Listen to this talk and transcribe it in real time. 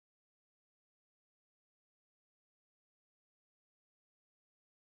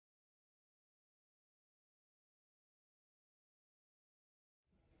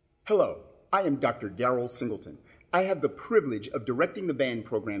Hello, I am Dr. Darrell Singleton. I have the privilege of directing the band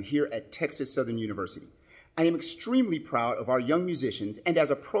program here at Texas Southern University. I am extremely proud of our young musicians, and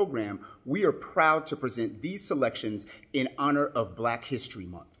as a program, we are proud to present these selections in honor of Black History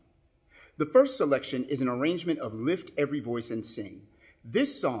Month. The first selection is an arrangement of Lift Every Voice and Sing.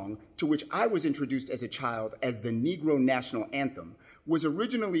 This song, to which I was introduced as a child as the Negro National Anthem, was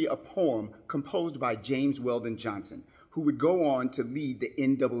originally a poem composed by James Weldon Johnson, who would go on to lead the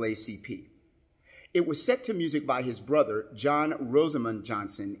NAACP. It was set to music by his brother, John Rosamond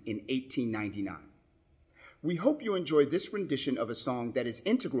Johnson, in 1899. We hope you enjoy this rendition of a song that is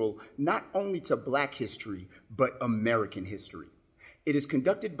integral not only to Black history, but American history. It is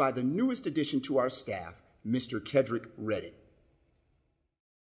conducted by the newest addition to our staff, Mr. Kedrick Redditt.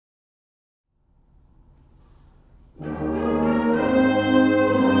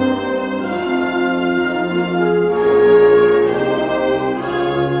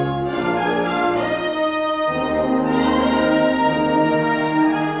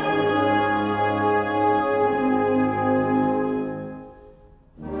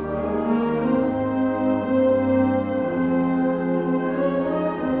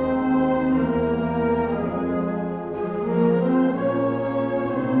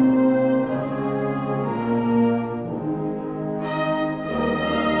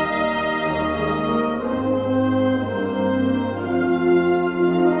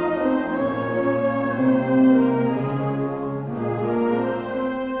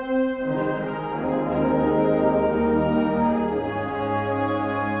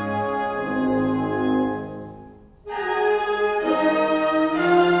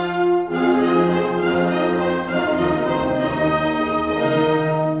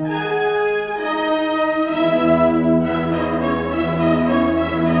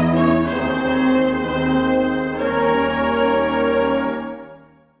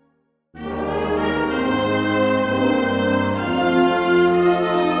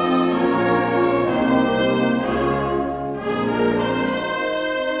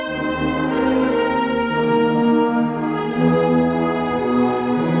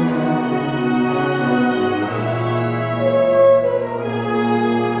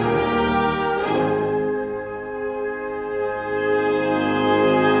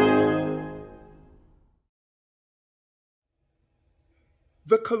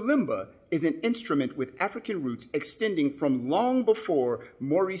 The kalimba is an instrument with African roots extending from long before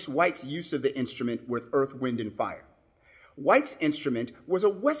Maurice White's use of the instrument with Earth, Wind, and Fire. White's instrument was a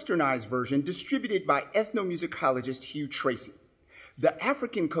westernized version distributed by ethnomusicologist Hugh Tracy. The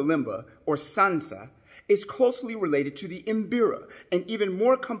African kalimba, or sansa, is closely related to the mbira, an even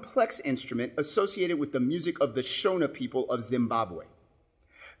more complex instrument associated with the music of the Shona people of Zimbabwe.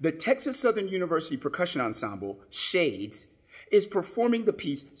 The Texas Southern University Percussion Ensemble, Shades, is performing the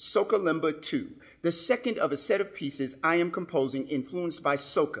piece Soca Limba 2, the second of a set of pieces I am composing influenced by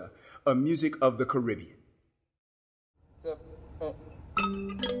soca, a music of the Caribbean.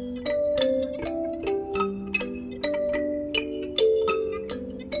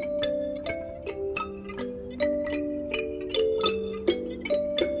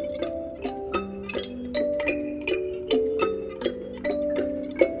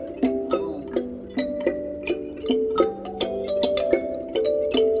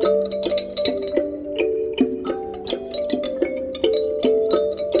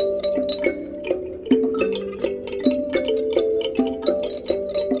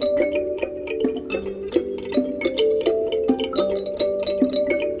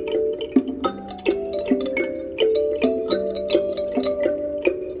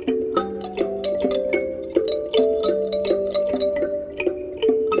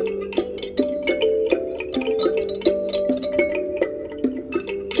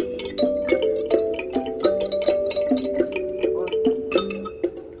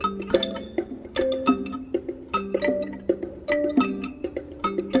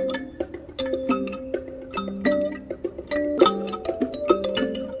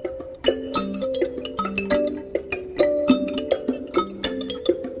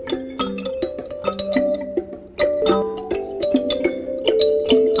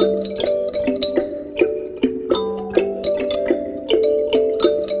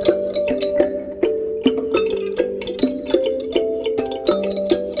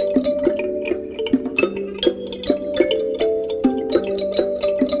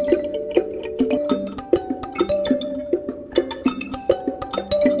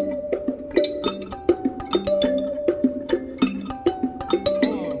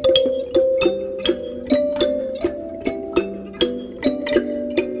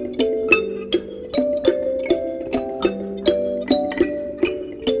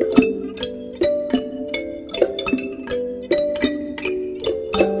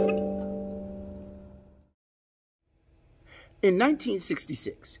 In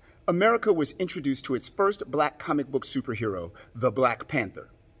 1966, America was introduced to its first black comic book superhero, the Black Panther.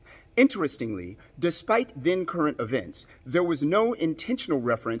 Interestingly, despite then current events, there was no intentional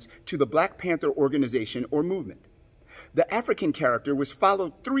reference to the Black Panther organization or movement. The African character was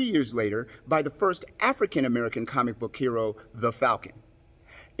followed 3 years later by the first African American comic book hero, the Falcon.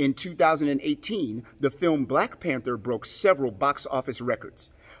 In 2018, the film Black Panther broke several box office records.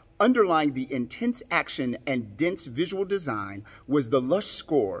 Underlying the intense action and dense visual design was the lush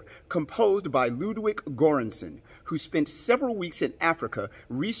score composed by Ludwig Göransson, who spent several weeks in Africa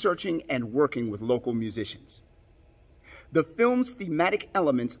researching and working with local musicians. The film's thematic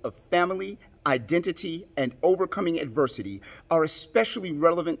elements of family, identity, and overcoming adversity are especially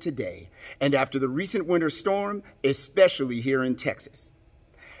relevant today, and after the recent winter storm, especially here in Texas.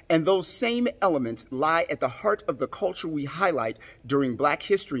 And those same elements lie at the heart of the culture we highlight during Black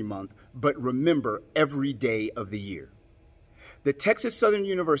History Month, but remember every day of the year. The Texas Southern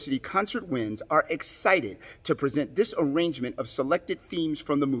University Concert Winds are excited to present this arrangement of selected themes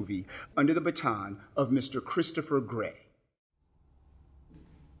from the movie under the baton of Mr. Christopher Gray.